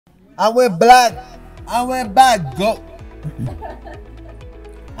And we're black. And we're back. Go.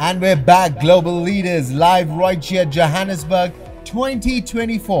 And we're back. Global Leaders live right here, Johannesburg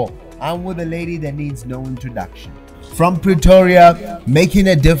 2024. I'm with a lady that needs no introduction. From Pretoria, making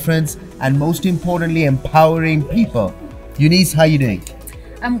a difference and most importantly, empowering people. EUNICE, how you doing?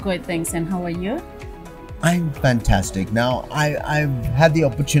 I'm good, thanks. And how are you? I'm fantastic. Now, I've had the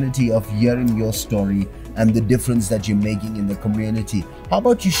opportunity of hearing your story and the difference that you're making in the community. How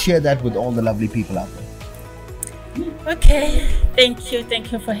about you share that with all the lovely people out there? Okay, thank you.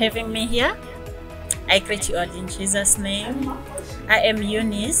 Thank you for having me here. I greet you all in Jesus' name. I am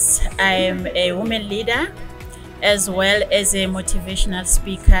EUNICE. I am a woman leader as well as a motivational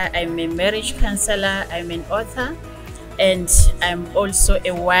speaker. I'm a marriage counselor. I'm an author. And I'm also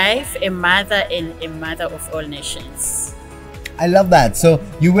a wife, a mother, and a mother of all nations. I love that. So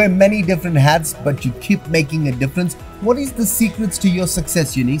you wear many different hats, but you keep making a difference. What is the secrets to your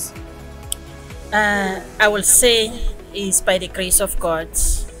success, EUNICE? I will say is by the grace of God.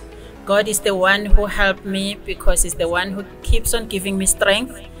 God is the one who helped me because He's the one who keeps on giving me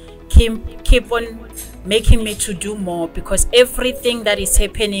strength, keep on making me to do more, because everything that is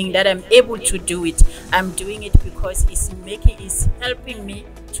happening that I'm able to do it, I'm doing it because it's helping me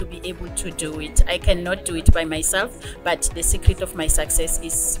to be able to do it. I cannot do it by myself, but the secret of my success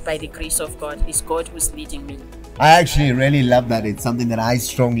is by the grace of God. It's God who's leading me. I actually really love that. It's something that I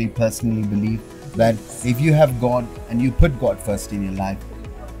strongly personally believe, that if you have God and you put God first in your life,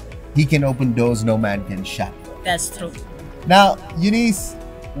 He can open doors no man can shut. That's true. Now, EUNICE,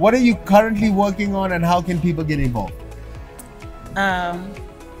 what are you currently working on and how can people get involved?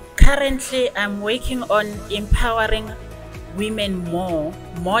 Currently, I'm working on empowering women more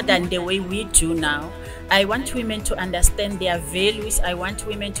than the way we do now. I want women to understand their values. I want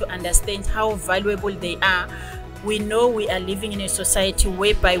women to understand how valuable they are. We know we are living in a society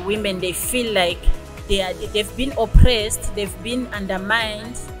whereby women, they feel like they've been oppressed, they've been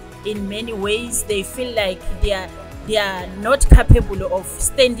undermined in many ways. They feel like they are not capable of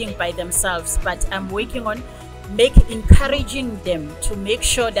standing by themselves. But I'm working on encouraging them to make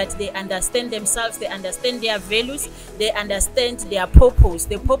sure that they understand themselves, they understand their values, they understand their purpose,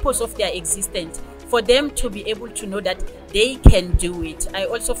 the purpose of their existence, for them to be able to know that they can do it. I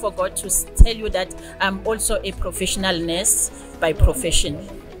also forgot to tell you that I'm also a professional nurse by profession.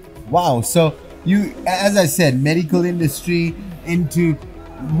 Wow. So you, as I said, medical industry, into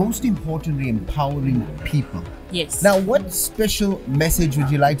most importantly empowering people. Yes. Now, what special message would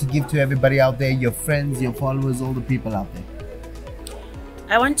you like to give to everybody out there, your friends, your followers, all the people out there?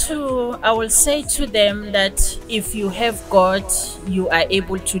 I will say to them that if you have God, you are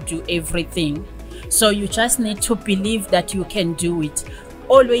able to do everything. So you just need to believe that you can do it.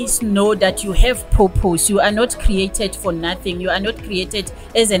 Always know that you have purpose. You are not created for nothing. You are not created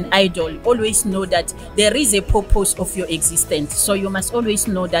as an idol. Always know that there is a purpose of your existence. So you must always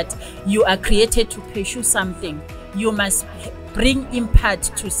know that you are created to pursue something. You must bring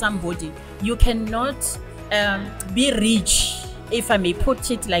impact to somebody. You cannot be rich, if I may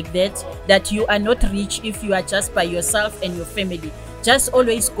put it like that you are not rich if you are just by yourself and your family. Just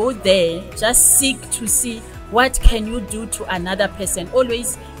always go there. Just seek to see what can you do to another person.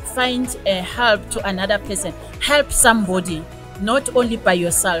 Always find a help to another person. Help somebody, not only by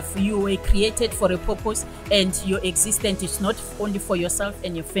yourself. You were created for a purpose, and your existence is not only for yourself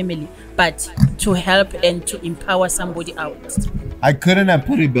and your family, but to help and to empower somebody out. I couldn't have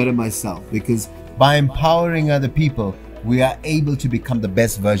put it better myself, because by empowering other people, we are able to become the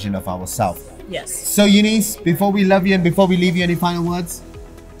best version of ourselves. Yes. So EUNICE, before we love you and before we leave you, any final words?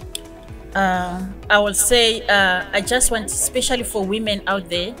 I will say I just want, especially for women out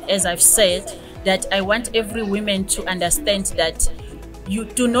there, as I've said, that I want every woman to understand that you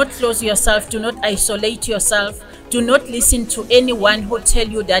do not close yourself, do not isolate yourself, do not listen to anyone who tell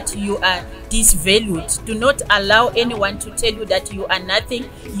you that you are disvalued. Do not allow anyone to tell you that you are nothing,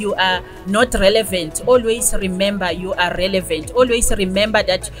 you are not relevant. Always remember you are relevant. Always remember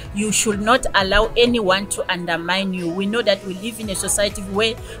that you should not allow anyone to undermine you. We know that we live in a society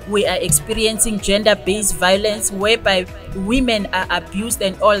where we are experiencing gender-based violence, whereby women are abused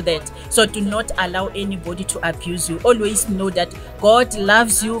and all that. So do not allow anybody to abuse you. Always know that God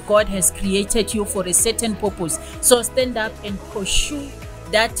loves you. God has created you for a certain purpose. So stand up and pursue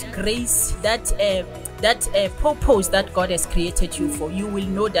that grace, that purpose that God has created you for. You will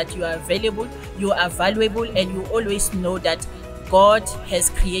know that you are available, you are valuable, and you always know that God has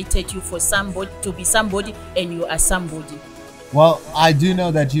created you for somebody, to be somebody, and you are somebody. Well, I do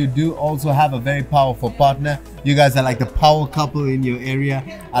know that you do also have a very powerful partner. You guys are like the power couple in your area.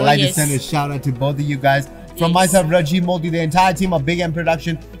 I'd like to send a shout out to both of you guys. From myself, Rajiv Mothie, the entire team of Big M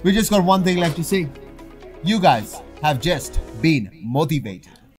Production, we just got one thing left to say. You guys have just been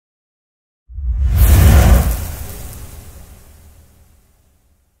motivated.